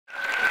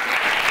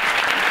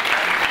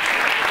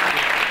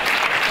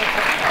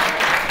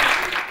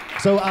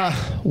So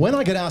when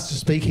I got asked to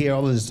speak here, I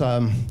was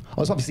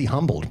obviously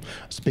humbled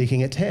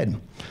speaking at TED.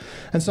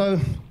 And so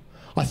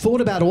I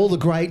thought about all the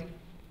great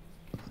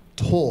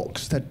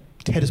talks that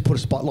TED has put a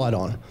spotlight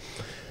on.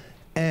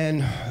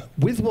 And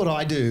with what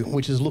I do,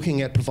 which is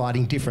looking at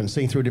providing difference,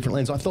 seeing through a different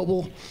lens, I thought,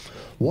 well,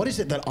 what is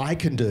it that I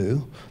can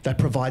do that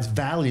provides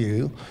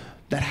value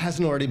that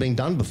hasn't already been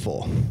done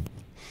before?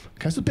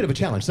 Okay, it's a bit of a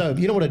challenge. So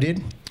you know what I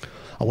did?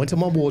 I went to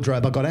my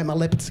wardrobe, I got out my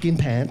leopard skin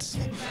pants,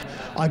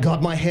 I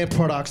got my hair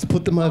products,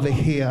 put them over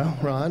here,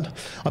 right?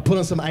 I put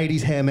on some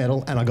 80s hair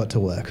metal and I got to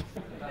work.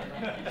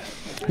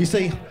 You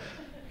see,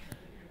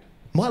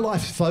 my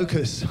life's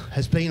focus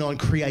has been on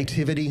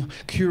creativity,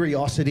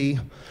 curiosity,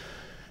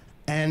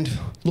 and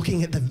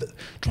looking at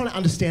trying to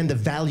understand the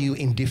value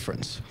in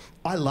difference.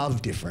 I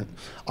love different.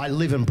 I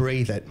live and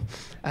breathe it.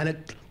 And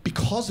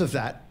because of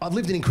that, I've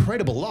lived an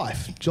incredible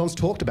life. John's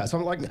talked about. So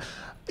I'm like,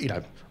 you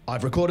know,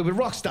 I've recorded with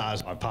rock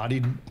stars. I've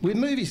partied with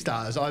movie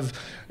stars. I've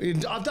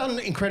done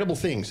incredible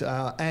things.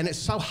 And it's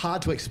so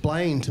hard to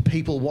explain to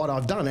people what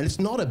I've done. And it's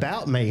not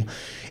about me.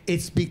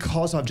 It's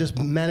because I've just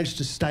managed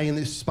to stay in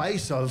this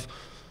space of,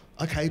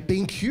 okay,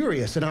 being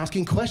curious and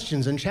asking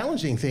questions and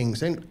challenging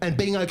things and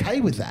being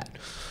okay with that,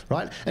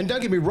 right? And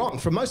don't get me wrong,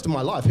 for most of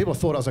my life, people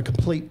thought I was a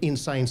complete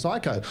insane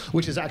psycho,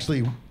 which is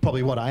actually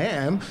probably what I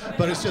am,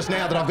 but it's just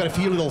now that I've got a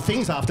few little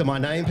things after my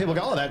name, people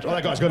go, oh, that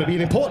guy's got to be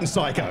an important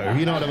psycho,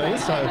 you know what I mean?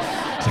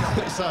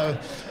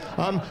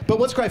 But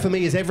what's great for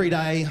me is every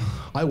day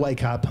I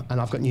wake up and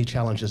I've got new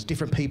challenges,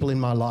 different people in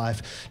my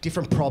life,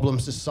 different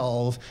problems to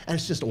solve, and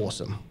it's just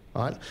awesome,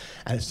 right?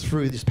 And it's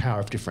through this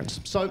power of difference.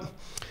 So,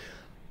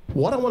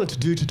 what I wanted to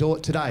do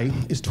today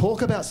is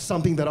talk about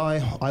something that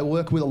I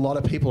work with a lot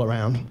of people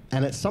around,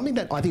 and it's something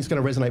that I think is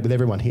going to resonate with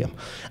everyone here.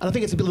 And I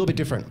think it's a little bit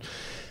different.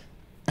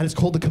 And it's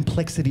called the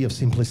complexity of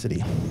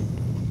simplicity.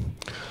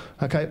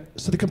 Okay,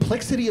 so the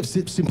complexity of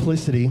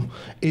simplicity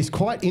is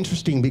quite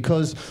interesting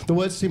because the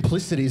word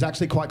simplicity is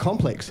actually quite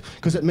complex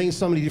because it means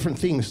so many different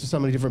things to so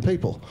many different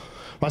people.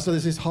 Right, so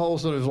there's this whole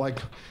sort of like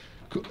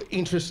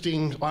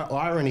interesting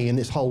irony in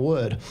this whole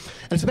word.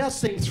 And it's about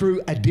seeing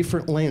through a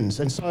different lens.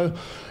 And so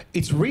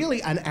it's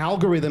really an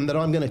algorithm that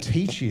I'm going to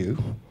teach you,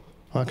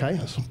 okay?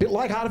 It's a bit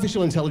like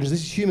artificial intelligence.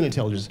 This is human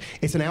intelligence.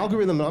 It's an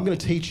algorithm that I'm going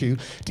to teach you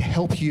to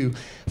help you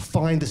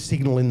find the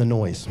signal in the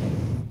noise,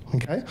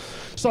 okay?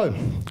 So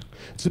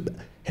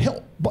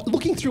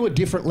looking through a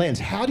different lens,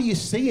 how do you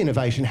see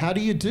innovation? How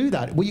do you do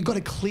that? Well, you've got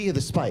to clear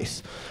the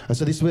space. And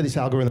so this is where this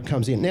algorithm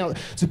comes in. Now,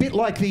 it's a bit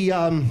like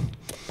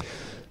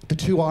the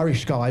two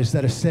Irish guys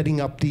that are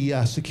setting up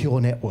the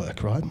secure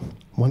network, right?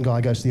 One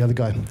guy goes to the other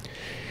guy,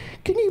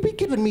 can you be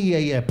giving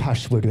me a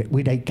password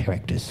with 8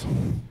 characters?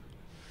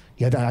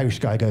 The other Irish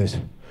guy goes,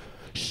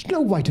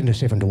 Snow White and the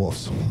 7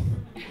 Dwarfs.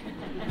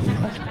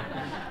 Right?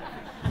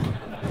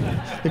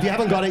 If you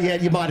haven't got it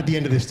yet, you might at the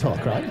end of this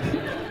talk, right?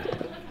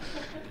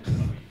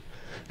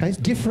 Okay, it's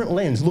different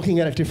lens, looking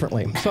at it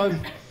differently. So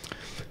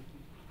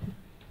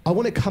I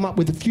want to come up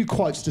with a few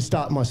quotes to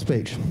start my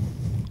speech.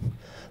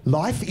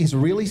 Life is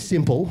really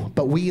simple,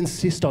 but we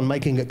insist on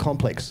making it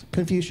complex.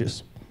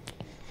 Confucius.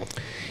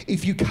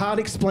 If you can't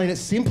explain it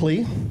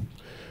simply,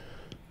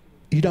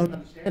 you don't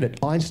understand it.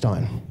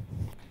 Einstein.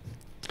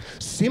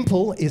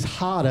 Simple is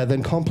harder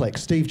than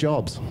complex. Steve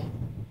Jobs.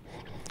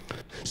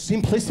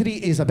 Simplicity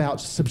is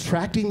about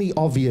subtracting the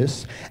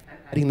obvious and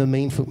adding the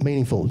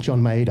meaningful.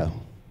 John Maeda.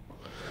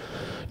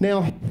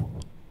 Now,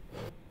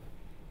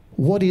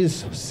 what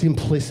is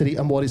simplicity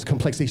and what is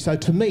complexity? So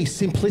to me,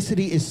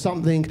 simplicity is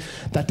something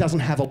that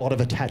doesn't have a lot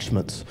of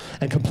attachments,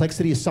 and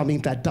complexity is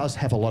something that does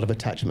have a lot of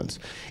attachments.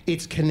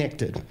 It's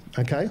connected,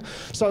 okay?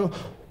 So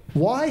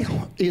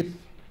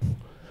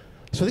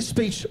so this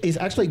speech is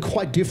actually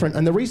quite different,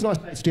 and the reason I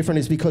say it's different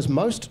is because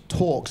most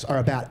talks are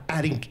about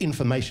adding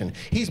information.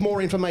 Here's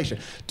more information.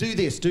 Do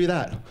this, do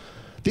that.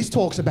 This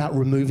talk's about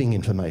removing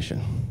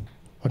information,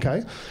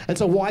 okay? And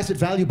so why is it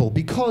valuable?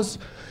 Because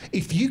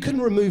if you can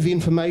remove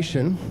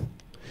information,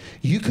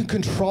 you can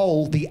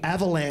control the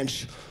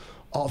avalanche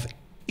of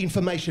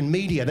information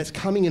media that's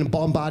coming in and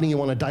bombarding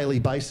you on a daily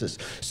basis.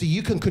 So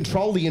you can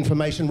control the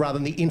information rather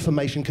than the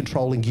information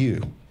controlling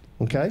you,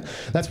 okay?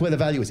 That's where the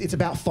value is. It's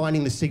about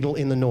finding the signal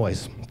in the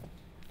noise.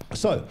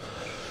 So,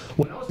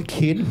 when I was a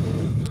kid,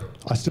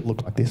 I still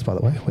look like this, by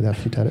the way, without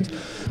a few tattoos.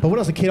 But when I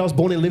was a kid, I was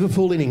born in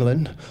Liverpool in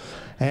England,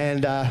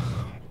 and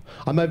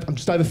I'm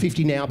just over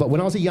 50 now, but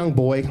when I was a young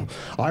boy,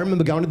 I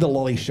remember going to the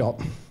lolly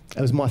shop. It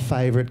was my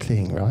favourite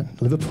thing, right?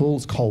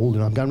 Liverpool's cold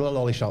and I'm going to a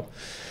lolly shop.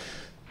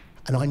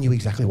 And I knew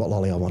exactly what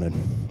lolly I wanted.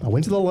 I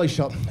went to the lolly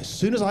shop. As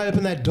soon as I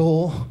opened that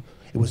door,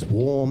 it was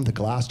warm, the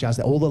glass jars,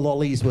 all the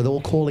lollies were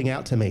all calling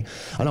out to me.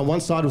 And on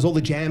one side was all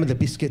the jam and the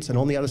biscuits, and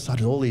on the other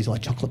side was all these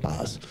like chocolate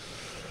bars.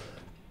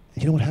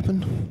 You know what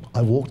happened?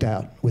 I walked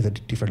out with a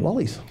different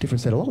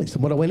set of lollies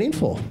than what I went in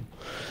for.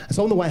 And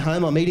so on the way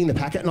home, I'm eating the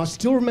packet, and I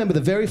still remember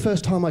the very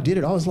first time I did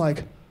it, I was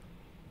like,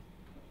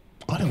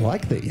 I don't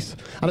like these.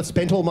 And I'd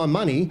spent all my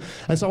money,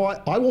 and so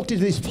I walked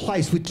into this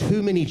place with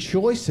too many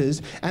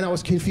choices, and I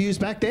was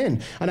confused back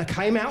then. And I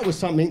came out with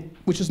something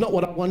which is not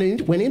what I went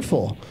in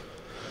for.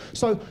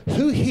 So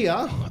who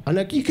here,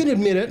 and you can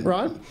admit it,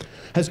 right,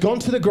 has gone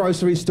to the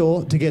grocery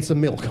store to get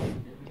some milk,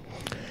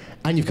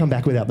 and you've come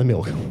back without the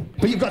milk,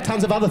 but you've got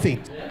tons of other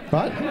things,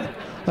 right?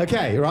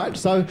 Okay, right?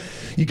 So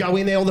you go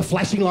in there, all the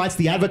flashing lights,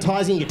 the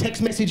advertising, your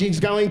text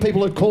messaging's going,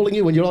 people are calling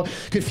you, and you're all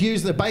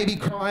confused, the baby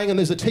crying, and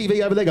there's a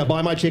TV over there, go,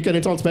 buy my chicken,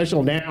 it's on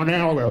special,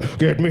 now,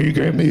 get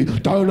me,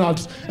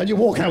 donuts. And you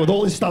walk out with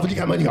all this stuff, and you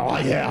come in and you go, oh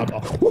yeah,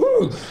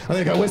 woohoo! And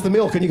they go, where's the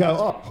milk? And you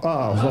go,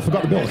 oh, I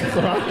forgot the milk,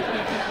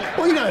 right?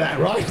 Well, you know that,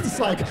 right?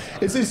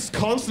 It's this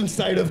constant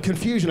state of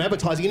confusion,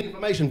 advertising and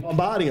information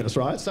bombarding us,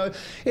 right? So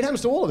it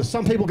happens to all of us.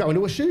 Some people go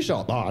into a shoe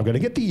shop. Oh, I'm going to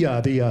get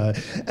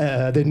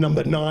the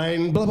number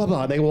 9, blah, blah,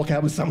 blah. They walk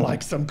out with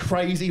some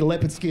crazy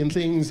leopard skin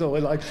things or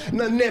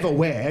never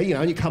wear,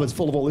 and your cupboard's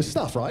full of all this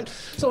stuff, right?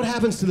 So it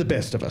happens to the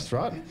best of us,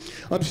 right?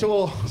 I'm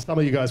sure some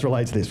of you guys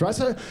relate to this, right?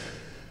 So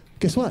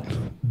guess what?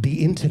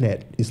 The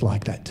internet is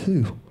like that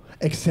too,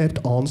 except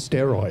on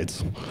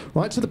steroids,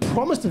 right? So the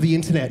promise of the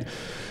internet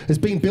has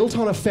been built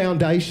on a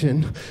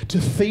foundation to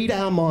feed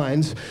our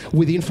minds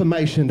with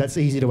information that's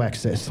easy to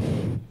access.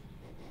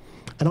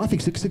 And I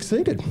think it's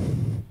succeeded.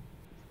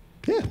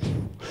 Yeah.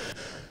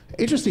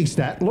 Interesting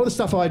stat. A lot of the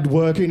stuff I'd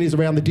work in is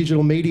around the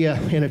digital media,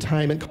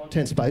 entertainment,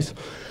 content space.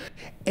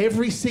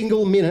 Every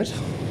single minute,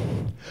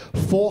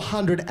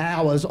 400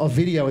 hours of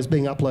video is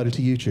being uploaded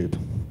to YouTube.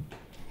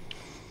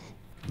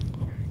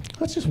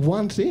 That's just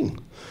one thing.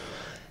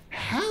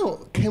 How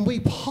can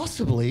we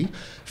possibly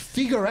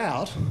figure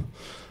out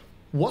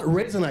what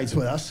resonates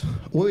with us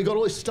when we've got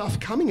all this stuff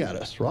coming at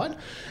us, right?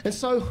 And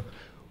so,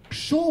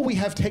 sure, we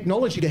have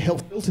technology to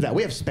help filter that.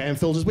 We have spam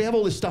filters, we have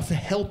all this stuff to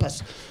help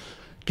us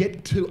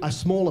get to a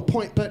smaller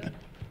point, but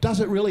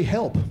does it really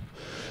help?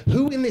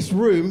 Who in this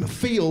room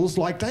feels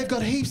like they've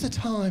got heaps of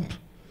time?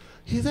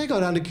 Yeah, they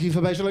got under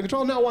information under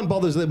control. No one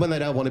bothers them when they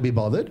don't want to be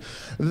bothered.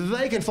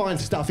 They can find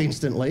stuff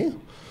instantly,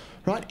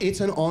 right? It's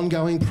an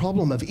ongoing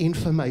problem of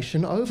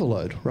information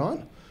overload,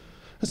 right?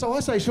 And so I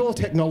say, sure,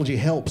 technology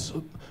helps,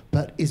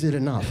 but is it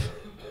enough?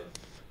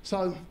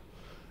 So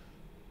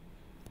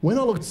when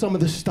I look at some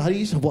of the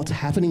studies of what's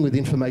happening with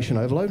information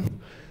overload,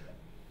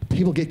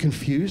 people get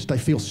confused, they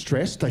feel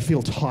stressed, they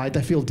feel tired,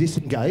 they feel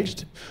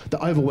disengaged,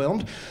 they're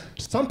overwhelmed.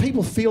 Some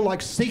people feel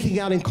like seeking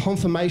out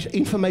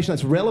information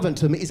that's relevant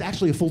to them is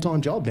actually a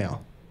full-time job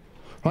now,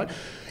 right?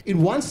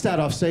 In one stat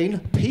I've seen,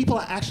 people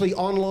are actually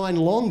online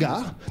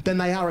longer than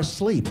they are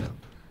asleep.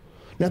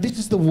 Now this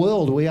is the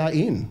world we are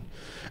in.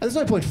 And there's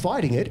no point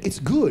fighting it, it's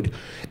good,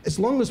 as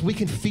long as we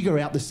can figure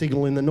out the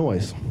signal in the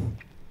noise.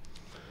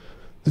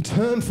 The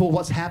term for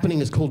what's happening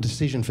is called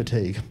decision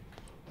fatigue,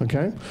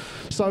 okay?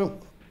 So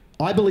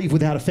I believe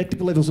without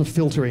effective levels of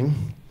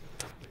filtering,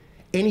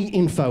 any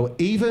info,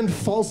 even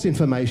false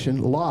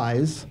information,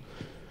 lies,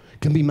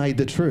 can be made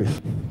the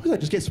truth. They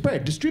just get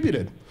spread,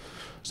 distributed.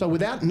 So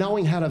without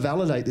knowing how to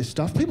validate this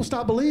stuff, people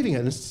start believing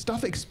it, and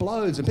stuff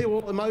explodes, and people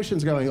have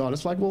emotions going on.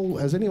 It's like, well,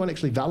 has anyone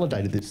actually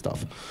validated this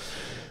stuff?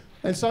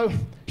 And so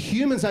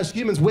humans, as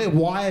humans, we're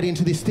wired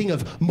into this thing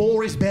of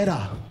more is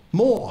better,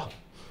 more.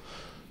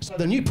 So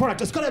the new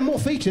product, it's got to have more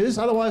features,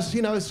 otherwise,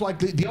 it's like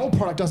the old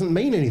product doesn't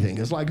mean anything.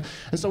 It's like,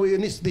 and so we're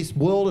in this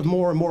world of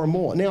more and more and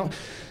more. Now,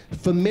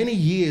 for many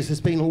years, there's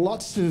been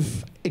lots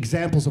of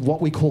examples of what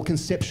we call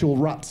conceptual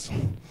ruts.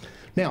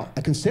 Now,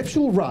 a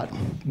conceptual rut,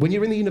 when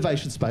you're in the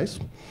innovation space,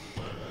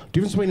 the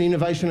difference between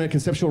innovation and a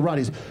conceptual rut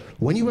is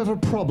when you have a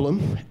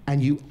problem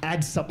and you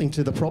add something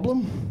to the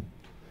problem,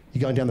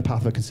 you're going down the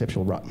path of a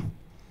conceptual rut.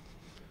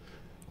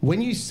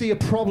 When you see a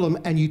problem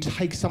and you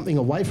take something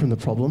away from the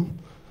problem,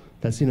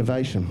 that's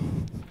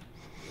innovation.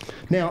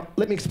 Now,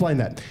 let me explain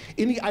that.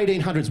 In the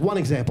 1800s, one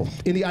example,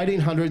 in the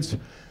 1800s,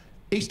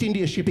 East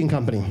India Shipping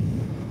Company,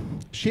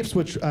 ships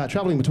were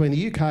travelling between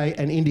the UK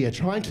and India,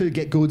 trying to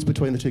get goods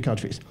between the two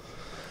countries.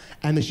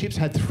 And the ships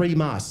had 3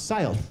 masts,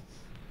 sailed.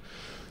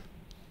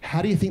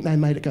 How do you think they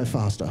made it go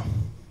faster?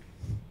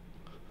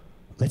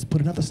 Let's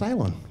put another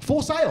sail on.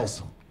 4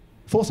 sails.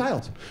 4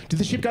 sails. Did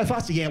the ship go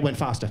faster? Yeah, it went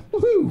faster.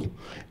 Woohoo!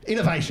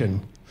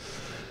 Innovation.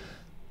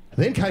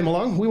 Then came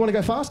along, we want to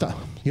go faster.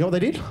 You know what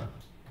they did?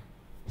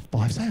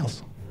 5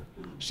 sails.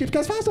 Ship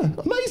goes faster.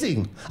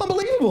 Amazing.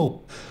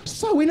 Unbelievable.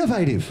 So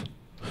innovative.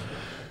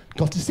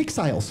 Got to 6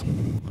 sails.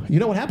 You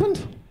know what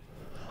happened?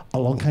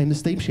 Along came the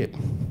steamship.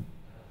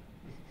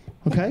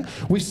 Okay?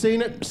 We've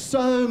seen it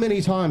so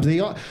many times. The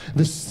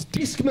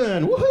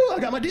Discman, woohoo, I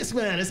got my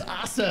Discman, it's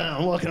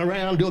awesome. Walking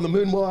around doing the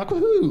moonwalk,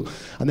 woohoo.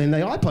 And then the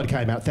iPod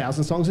came out,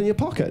 1,000 songs in your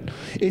pocket.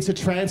 It's a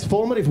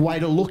transformative way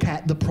to look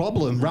at the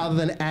problem rather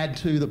than add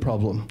to the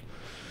problem.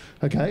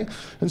 Okay?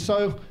 And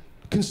so,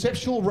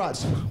 conceptual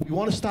ruts, we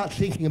want to start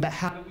thinking about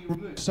how do we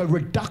remove. So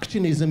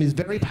reductionism is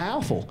very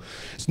powerful.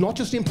 It's not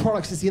just in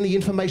products, it's in the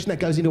information that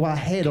goes into our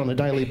head on a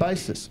daily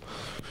basis.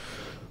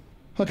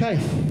 Okay,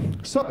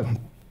 so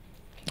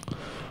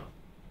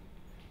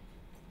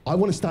I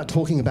want to start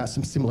talking about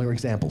some similar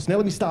examples. Now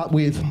let me start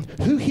with,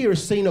 who here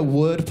has seen a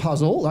word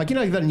puzzle? Like,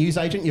 you've got a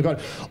newsagent, you've got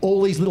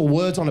all these little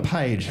words on a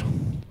page,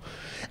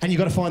 and you've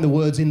got to find the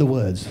words, in the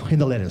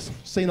letters.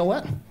 Seen all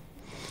that?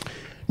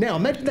 Now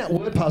imagine that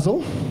word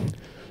puzzle,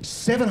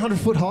 700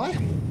 foot high,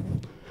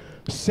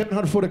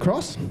 700 foot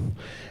across,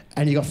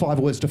 and you got 5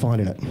 words to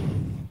find in it.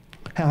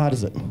 How hard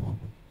is it?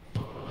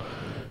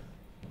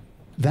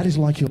 That is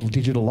like your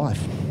digital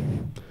life.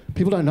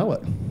 People don't know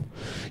it.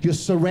 You're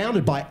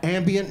surrounded by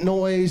ambient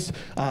noise,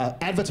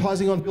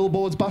 advertising on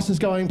billboards, buses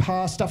going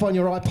past, stuff on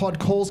your iPod,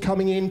 calls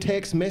coming in,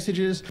 texts,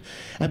 messages,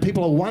 and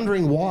people are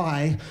wondering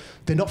why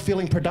they're not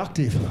feeling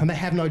productive and they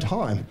have no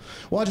time.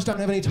 Well, I just don't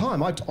have any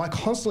time. I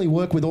constantly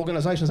work with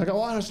organizations. I go,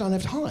 oh, I just don't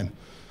have time.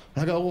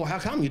 And I go, well, how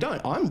come you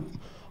don't?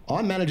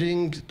 I'm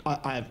managing,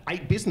 I have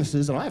 8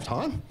 businesses and I have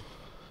time.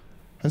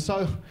 And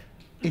so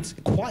it's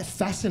quite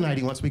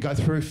fascinating once we go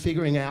through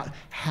figuring out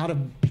how to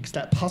piece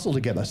that puzzle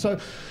together. So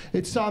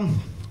it's,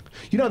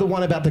 you know the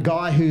one about the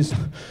guy who's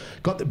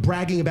got the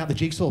bragging about the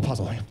jigsaw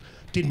puzzle.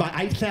 Did my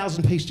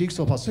 8,000 piece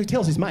jigsaw puzzle. So he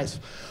tells his mates,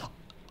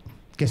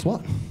 guess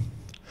what?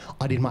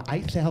 I did my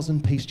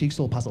 8,000 piece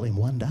jigsaw puzzle in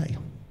 1 day.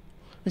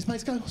 His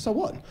mates go, so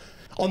what?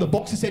 On the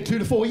box it said 2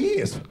 to 4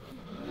 years.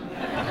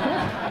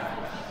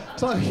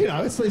 So, you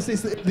know, it's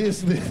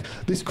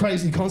this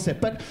crazy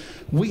concept. But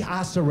we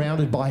are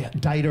surrounded by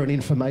data and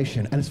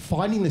information, and it's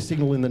finding the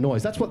signal in the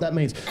noise. That's what that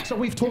means. So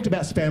we've talked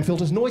about spam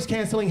filters,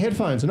 noise-cancelling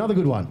headphones, another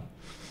good one.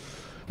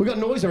 We've got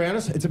noise around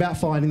us. It's about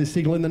finding the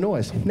signal in the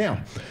noise.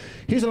 Now,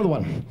 here's another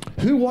one.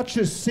 Who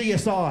watches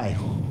CSI?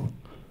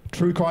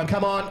 True crime.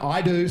 Come on,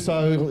 I do,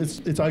 so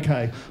it's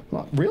okay.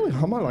 Like, really?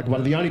 I'm like one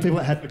of the only people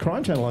that had the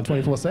crime channel on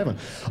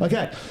 24/7.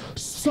 Okay,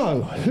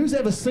 so who's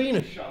ever seen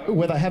a show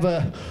where they have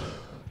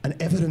an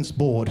evidence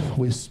board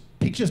with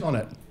pictures on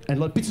it and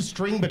like bits of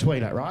string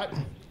between it, right?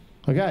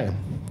 Okay,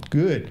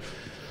 good.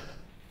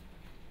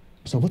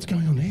 So what's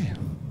going on there?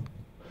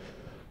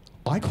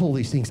 I call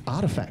these things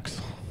artifacts.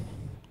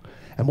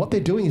 And what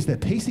they're doing is they're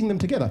piecing them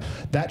together.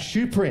 That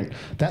shoe print,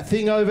 that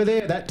thing over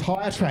there, that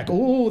tire track,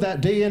 oh,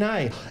 that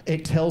DNA,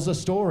 it tells a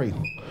story.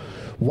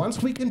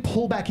 Once we can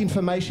pull back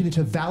information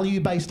into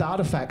value-based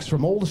artifacts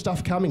from all the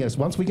stuff coming at us,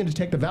 once we can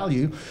detect the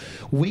value,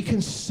 we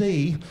can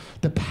see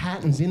the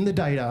patterns in the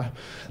data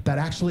that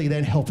actually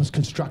then help us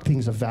construct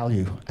things of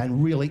value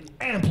and really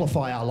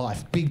amplify our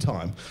life big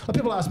time. Like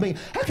people ask me,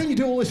 how can you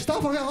do all this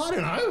stuff? I go, I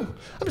don't know.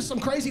 I'm just some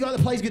crazy guy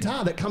that plays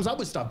guitar that comes up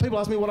with stuff. People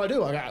ask me what I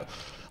do. I go,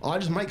 I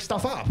just make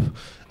stuff up. And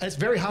it's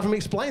very hard for me to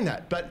explain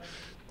that. But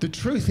the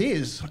truth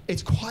is,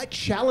 it's quite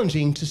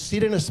challenging to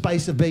sit in a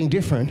space of being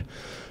different.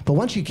 But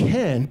once you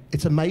can,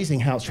 it's amazing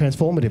how it's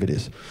transformative it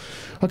is.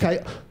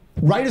 Okay,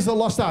 Raiders of the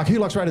Lost Ark. Who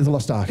likes Raiders of the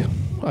Lost Ark?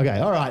 Okay,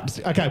 all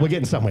right. Okay, we're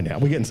getting somewhere now.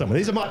 We're getting somewhere.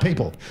 These are my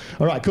people.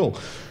 All right, cool.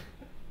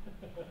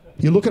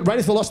 You look at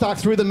Raiders of the Lost Ark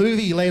through the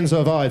movie lens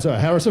of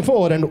Harrison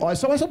Ford, and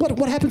so I said,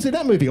 what happens in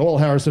that movie? Oh,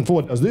 Harrison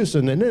Ford does this,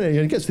 and then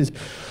he gets this.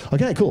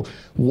 Okay, cool.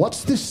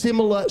 What's the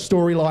similar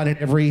storyline in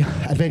every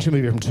adventure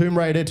movie, from Tomb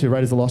Raider to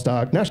Raiders of the Lost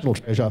Ark, National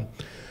Treasure?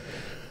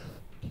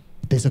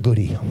 There's a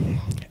goodie,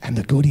 and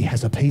the goodie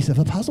has a piece of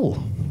a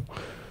puzzle.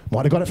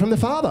 Might have got it from the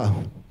father.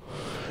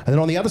 And then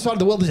on the other side of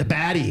the world, there's a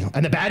baddie,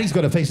 and the baddie's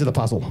got a piece of the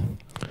puzzle.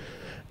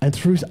 And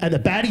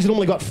the baddie's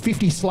normally got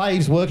 50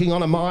 slaves working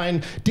on a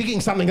mine, digging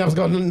something that's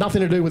got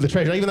nothing to do with the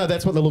treasure, even though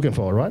that's what they're looking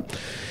for, right?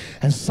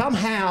 And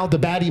somehow the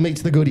baddie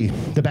meets the goodie.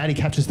 The baddie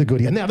captures the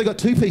goodie. And now they've got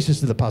 2 pieces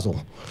to the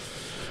puzzle.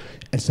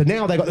 And so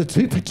now they've got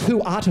the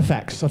two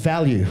artifacts of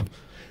value.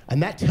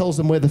 And that tells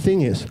them where the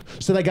thing is.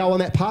 So they go on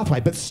that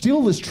pathway, but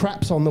still there's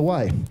traps on the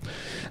way.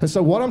 And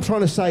so what I'm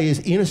trying to say is,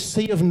 in a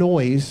sea of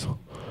noise,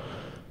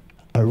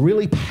 a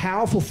really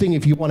powerful thing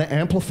if you want to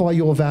amplify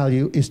your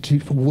value is to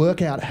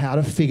work out how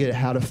to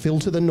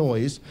filter the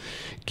noise,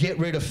 get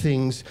rid of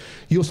things.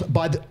 I'm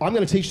going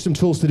to teach you some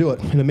tools to do it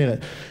in a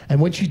minute. And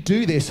once you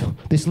do this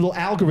little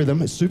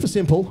algorithm, it's super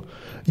simple,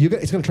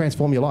 it's going to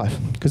transform your life.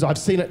 Because I've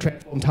seen it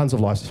transform tons of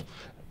lives,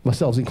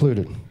 myself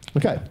included.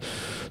 Okay,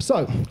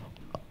 so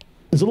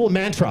there's a little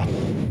mantra.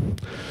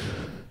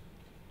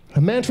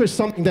 A mantra is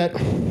something that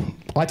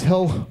I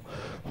tell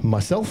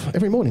myself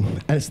every morning,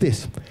 and it's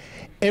this: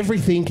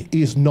 everything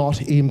is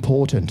not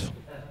important.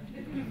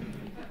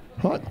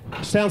 Right?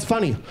 Sounds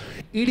funny.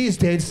 It is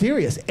dead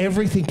serious.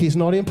 Everything is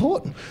not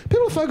important.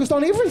 People are focused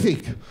on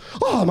everything.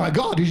 Oh my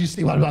God, did you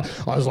see what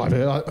I was like,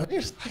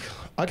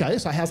 okay,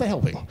 so how's that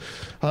helping?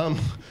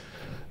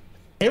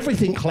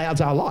 Everything clouds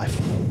our life.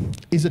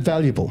 Is it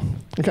valuable?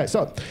 Okay,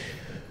 so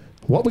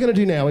what we're going to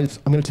do now is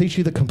I'm going to teach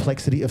you the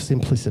complexity of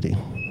simplicity.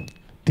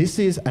 This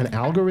is an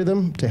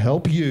algorithm to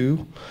help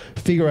you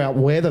figure out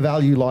where the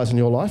value lies in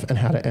your life and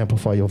how to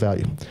amplify your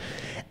value.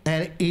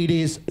 And it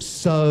is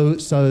so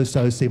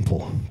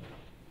simple.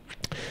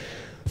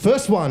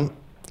 First one,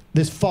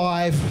 there's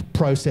 5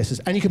 processes,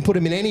 and you can put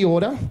them in any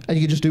order, and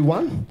you can just do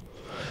one.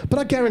 But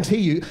I guarantee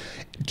you,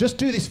 just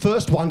do this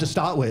first one to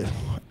start with,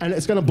 and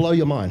it's going to blow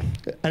your mind.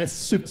 And it's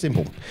super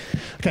simple.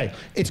 Okay,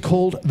 it's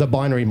called the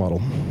binary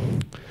model.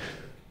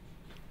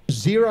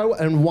 0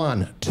 and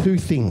 1, 2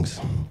 things.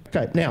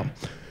 Okay, now,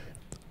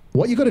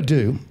 what you've got to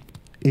do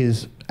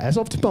is, as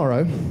of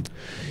tomorrow,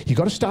 you've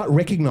got to start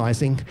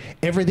recognizing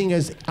everything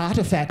as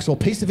artifacts or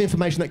piece of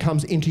information that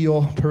comes into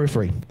your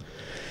periphery.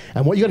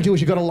 And what you've got to do is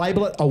you've got to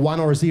label it a 1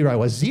 or a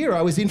 0. A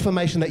 0 is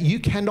information that you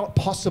cannot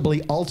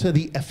possibly alter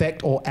the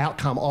effect or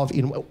outcome of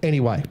in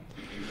any way.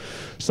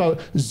 So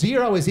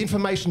 0 is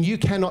information you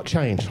cannot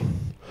change.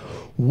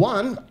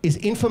 1 is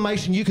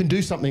information you can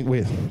do something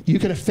with. You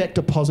can affect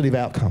a positive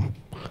outcome.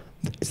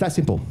 It's that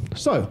simple.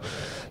 So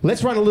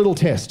let's run a little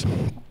test.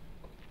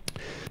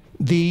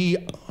 The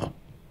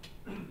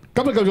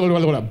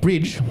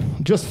bridge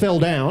just fell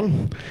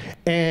down,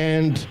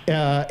 and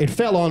it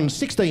fell on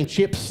 16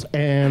 ships,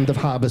 and the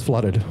harbour's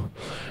flooded.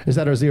 Is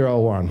that a 0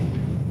 or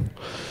 1?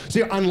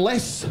 So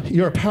unless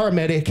you're a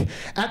paramedic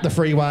at the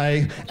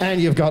freeway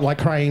and you've got like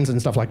cranes and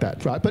stuff like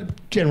that, right?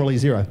 But generally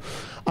 0.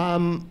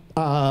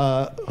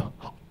 I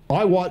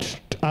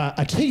watched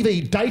a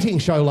TV dating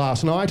show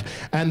last night,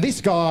 and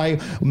this guy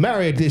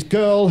married this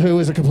girl who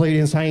is a completely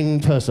insane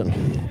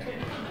person.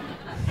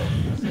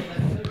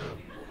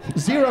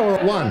 0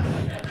 or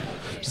 1?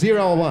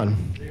 0 or 1?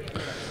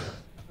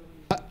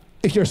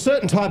 If you're a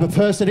certain type of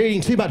person,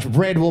 eating too much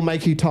bread will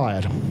make you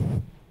tired.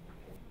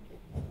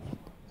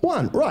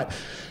 1, right.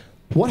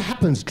 What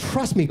happens,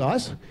 trust me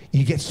guys,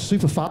 you get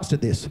super fast at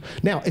this.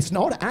 Now, it's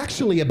not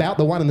actually about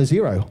the 1 and the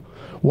 0.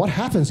 What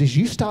happens is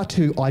you start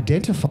to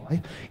identify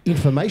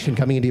information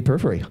coming into your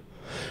periphery.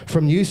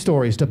 From news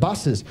stories to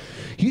buses,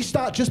 you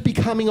start just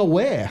becoming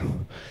aware.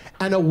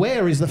 And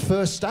aware is the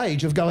first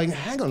stage of going,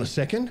 hang on a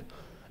second,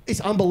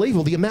 it's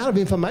unbelievable. The amount of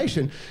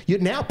information, you're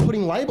now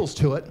putting labels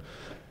to it.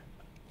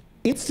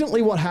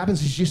 Instantly what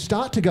happens is you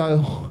start to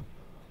go,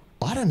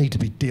 I don't need to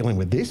be dealing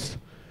with this.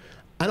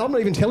 And I'm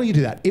not even telling you to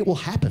do that. It will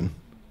happen.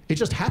 It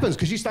just happens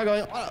because you start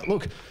going, oh,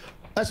 look,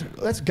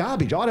 that's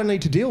garbage. I don't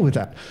need to deal with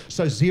that.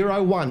 So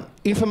 0, 1,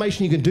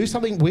 information you can do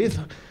something with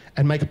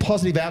and make a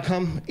positive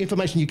outcome,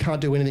 information you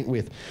can't do anything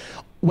with.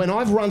 When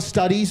I've run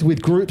studies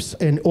with groups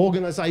and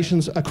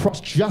organizations across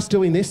just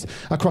doing this,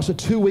 across a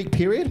 2-week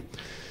period,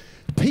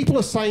 people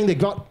are saying they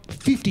got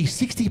 50,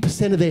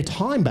 60% of their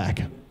time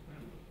back.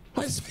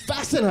 It's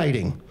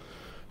fascinating,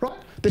 right?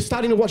 They're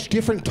starting to watch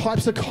different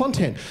types of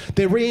content.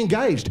 They're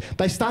re-engaged.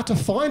 They start to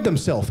find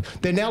themselves.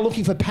 They're now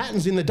looking for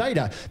patterns in the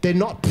data. They're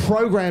not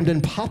programmed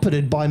and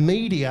puppeted by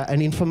media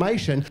and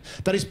information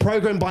that is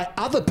programmed by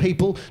other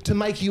people to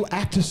make you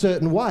act a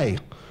certain way.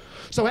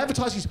 So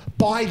advertising is,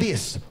 buy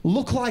this,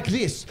 look like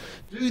this,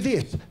 do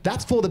this.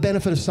 That's for the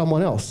benefit of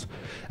someone else.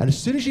 And as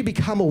soon as you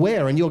become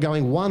aware and you're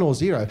going 1 or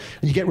 0, and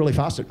you get really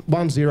fast at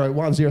 1, 0,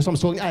 1, 0,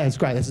 someone's talking, hey, that's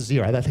great, that's a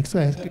 0. That's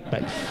good,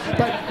 mate.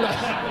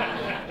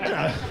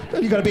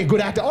 But you've got to be a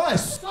good actor. Oh,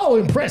 it's so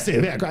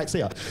impressive. Yeah, great, see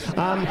ya.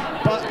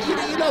 But you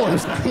know what I'm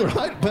saying,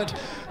 right? But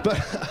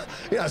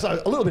you know,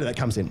 so a little bit of that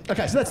comes in.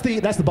 Okay, so that's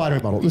the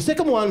binary model. The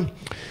second one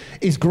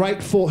is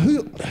great for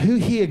who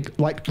here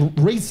like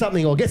reads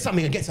something or gets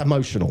something and gets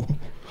emotional,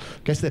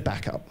 gets their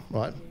back up,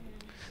 right?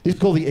 This is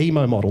called the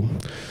emo model.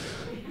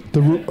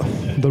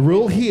 The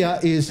rule here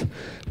is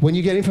when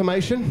you get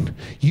information,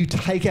 you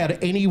take out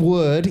any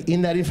word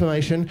in that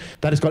information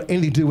that has got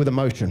anything to do with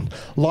emotion,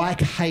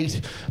 like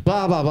hate,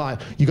 blah, blah, blah.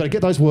 You've got to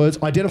get those words,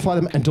 identify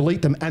them and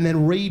delete them, and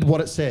then read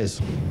what it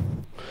says.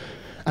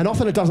 And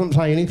often it doesn't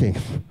say anything.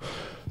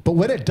 But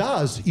when it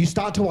does, you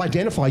start to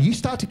identify, you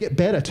start to get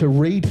better to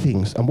read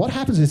things. And what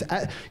happens is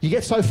you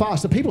get so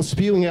fast that people are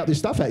spewing out this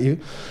stuff at you.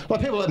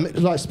 Like people are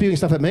like spewing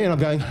stuff at me and I'm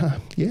going,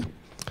 yeah,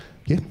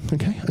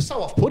 okay. It's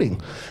so off-putting.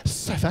 It's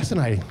so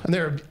fascinating. And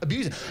they're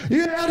abusing.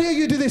 Yeah, how dare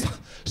you do this?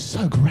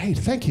 So great,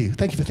 thank you.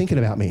 Thank you for thinking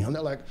about me. And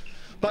they're like,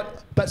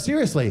 but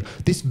seriously,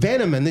 this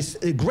venom and this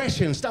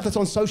aggression, stuff that's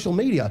on social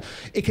media,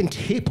 it can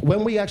tip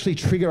when we actually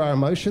trigger our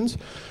emotions.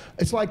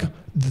 It's like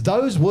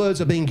those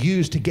words are being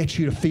used to get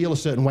you to feel a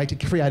certain way to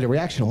create a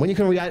reaction. When you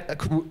can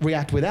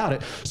react without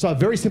it, so a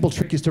very simple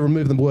trick is to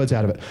remove the words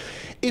out of it.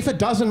 If it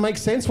doesn't make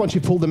sense once you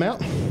pull them out,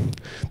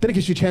 then it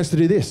gives you a chance to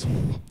do this.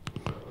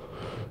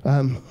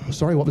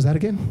 Sorry, what was that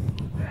again?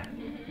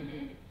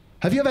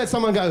 Have you ever had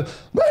someone go,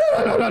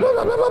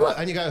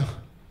 and you go,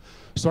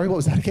 sorry, what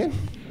was that again?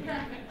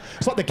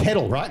 It's like the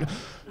kettle, right?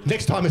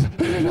 Next time it's,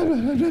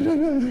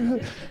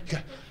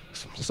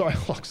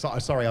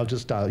 sorry, I'll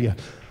just, yeah.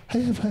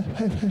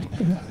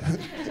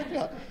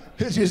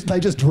 They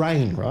just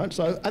drain, right?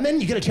 So, and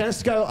then you get a chance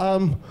to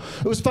go,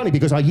 it was funny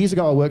because years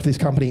ago I worked for this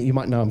company, you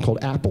might know them,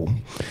 called Apple.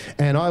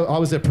 And I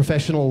was a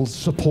professional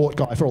support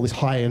guy for all this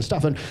high-end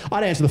stuff. And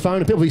I'd answer the phone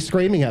and people would be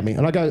screaming at me.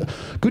 And I go,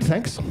 good,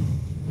 thanks.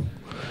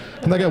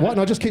 And they go, what? And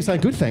I just keep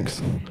saying good,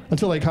 thanks,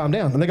 until they calm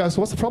down. And they go,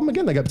 so what's the problem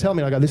again? They go, tell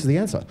me. And I go, this is the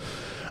answer.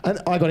 And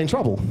I got in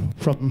trouble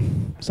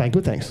from saying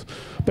good, thanks.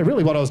 But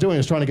really what I was doing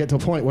was trying to get to a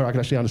point where I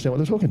could actually understand what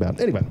they're talking about.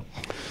 Anyway.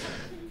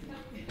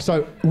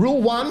 So rule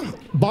 1,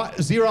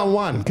 0 and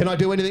 1. Can I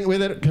do anything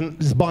with it?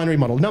 This binary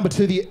model. Number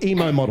 2, the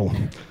emo model.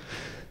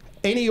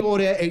 Any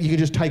order, you can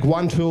just take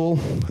one tool.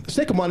 The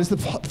second one is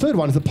third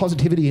one is the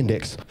positivity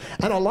index.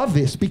 And I love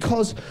this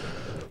because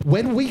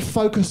when we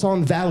focus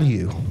on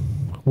value,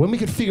 when we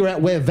can figure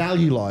out where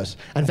value lies,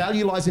 and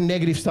value lies in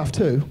negative stuff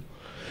too,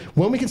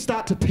 when we can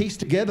start to piece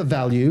together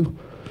value,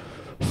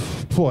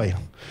 boy,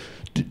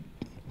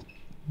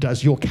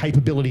 Does your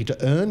capability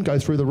to earn go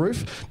through the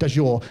roof? Does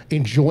your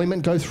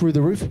enjoyment go through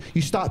the roof?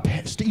 You start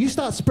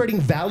spreading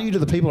value to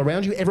the people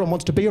around you. Everyone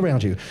wants to be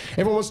around you.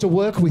 Everyone wants to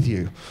work with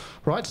you,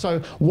 right? So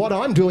what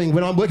I'm doing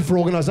when I'm working for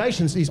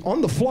organizations is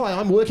on the fly,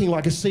 I'm working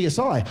like a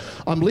CSI.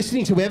 I'm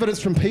listening to evidence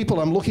from people.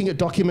 I'm looking at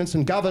documents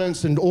and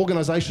governance and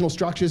organizational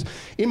structures.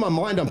 In my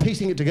mind, I'm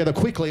piecing it together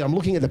quickly. I'm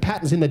looking at the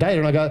patterns in the data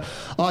and I go,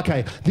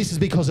 okay, this is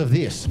because of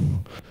this.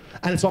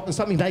 And it's often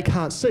something they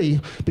can't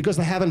see because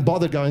they haven't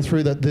bothered going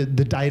through the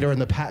data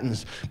and the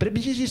patterns. But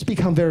you just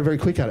become very, very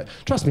quick at it.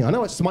 Trust me, I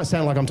know it might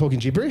sound like I'm talking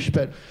gibberish,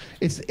 but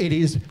it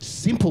is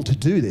simple to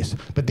do this.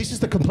 But this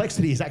is the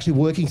complexity, is actually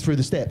working through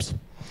the steps.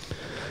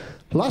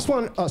 Second last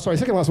one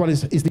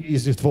is the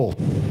easiest of all.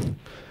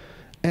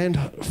 And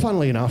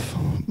funnily enough,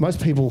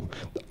 most people,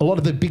 a lot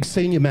of the big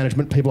senior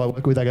management people I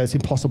work with, they go, it's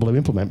impossible to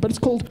implement, but it's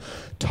called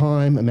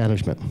time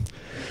management.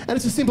 And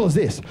it's as simple as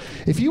this.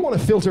 If you want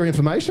to filter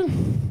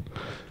information,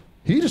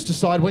 you just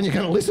decide when you're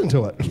going to listen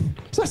to it.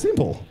 It's that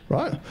simple,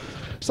 right?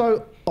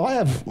 So I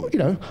have,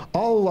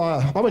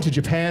 I went to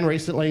Japan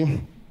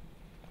recently,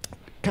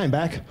 came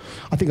back.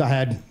 I think I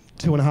had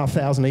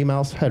 2,500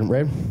 emails, hadn't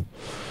read.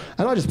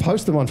 And I just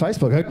post them on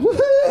Facebook. I go,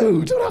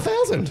 woohoo,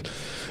 2,500.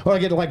 Or I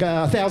get like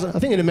 1,000. I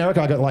think in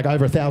America I got like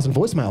over 1,000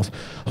 voicemails.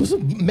 It's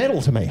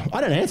metal to me.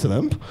 I don't answer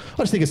them. I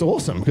just think it's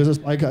awesome because it's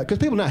like, because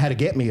people know how to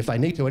get me if they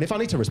need to. And if I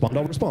need to respond,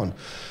 I'll respond.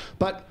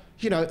 But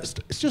it's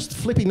just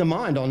flipping the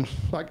mind on,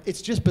 like,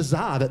 it's just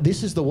bizarre that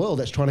this is the world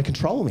that's trying to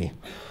control me,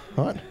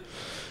 right?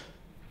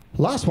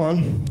 Last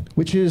one,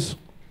 which is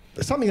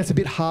something that's a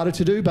bit harder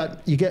to do,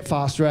 but you get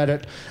faster at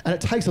it, and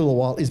it takes a little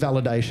while, is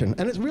validation.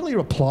 And it really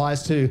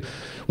applies to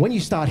when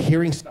you start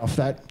hearing stuff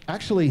that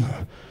actually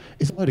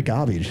is a load of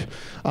garbage.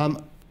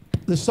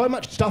 There's so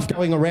much stuff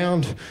going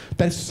around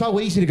that it's so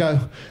easy to go,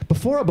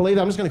 before I believe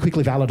it, I'm just going to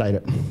quickly validate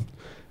it.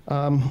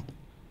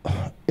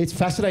 It's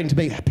fascinating to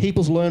me,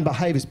 people's learned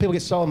behaviours. People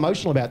get so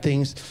emotional about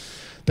things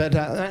that,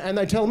 and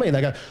they tell me, they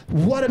go,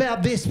 what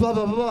about this, blah,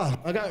 blah, blah, blah.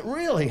 I go,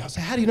 really? I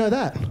say, how do you know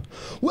that?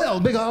 Well,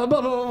 blah,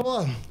 blah, blah,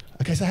 blah.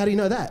 Okay, so how do you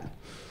know that?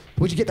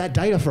 Where'd you get that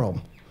data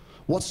from?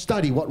 What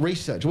study, what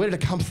research, where did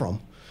it come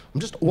from?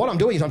 What I'm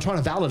doing is I'm trying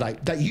to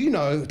validate that you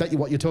know that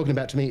what you're talking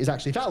about to me is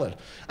actually valid.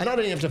 And I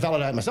don't even have to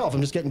validate myself,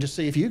 I'm just getting to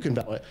see if you can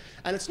validate.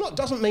 And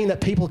doesn't mean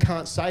that people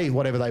can't say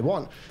whatever they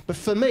want. But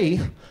for me,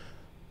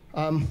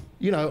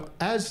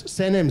 as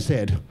Senem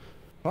said,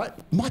 right,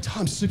 my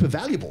time's super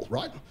valuable,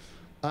 right?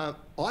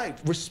 I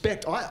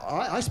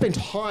spend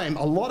time,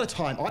 a lot of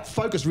time, I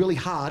focus really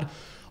hard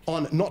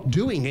on not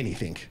doing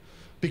anything.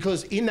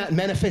 Because in that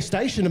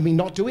manifestation of me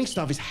not doing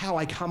stuff is how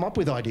I come up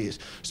with ideas.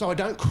 So I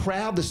don't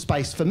crowd the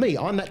space. For me,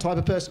 I'm that type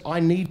of person. I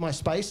need my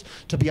space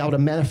to be able to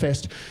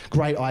manifest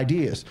great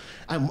ideas.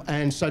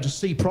 And so to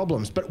see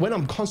problems. But when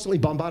I'm constantly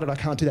bombarded, I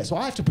can't do that. So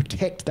I have to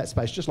protect that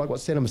space, just like what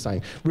Senem was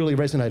saying. Really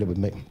resonated with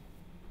me.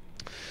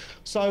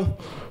 So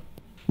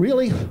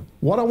really,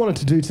 what I wanted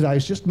to do today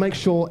is just make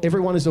sure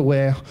everyone is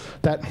aware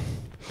that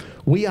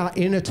we are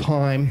in a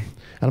time,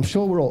 and I'm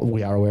sure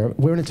we are aware,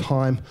 we're in a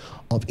time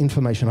of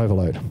information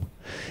overload.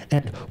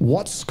 And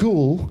what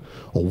school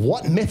or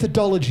what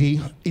methodology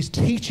is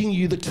teaching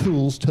you the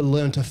tools to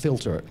learn to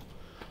filter it?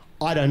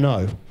 I don't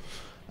know.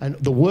 And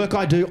the work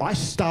I do, I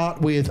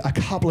start with a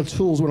couple of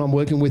tools when I'm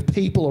working with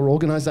people or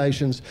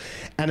organizations,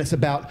 and it's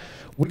about,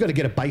 we've got to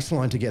get a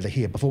baseline together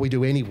here before we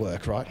do any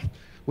work, right?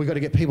 We've got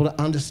to get people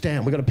to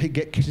understand. We've got to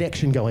get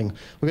connection going.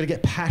 We've got to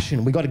get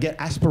passion. We've got to get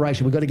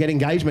aspiration. We've got to get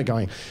engagement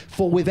going.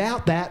 For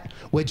without that,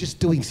 we're just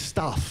doing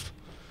stuff.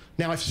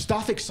 Now, if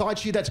stuff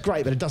excites you, that's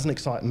great, but it doesn't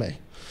excite me.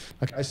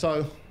 Okay,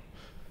 so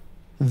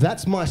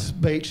that's my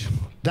speech,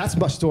 that's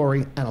my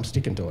story, and I'm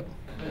sticking to it.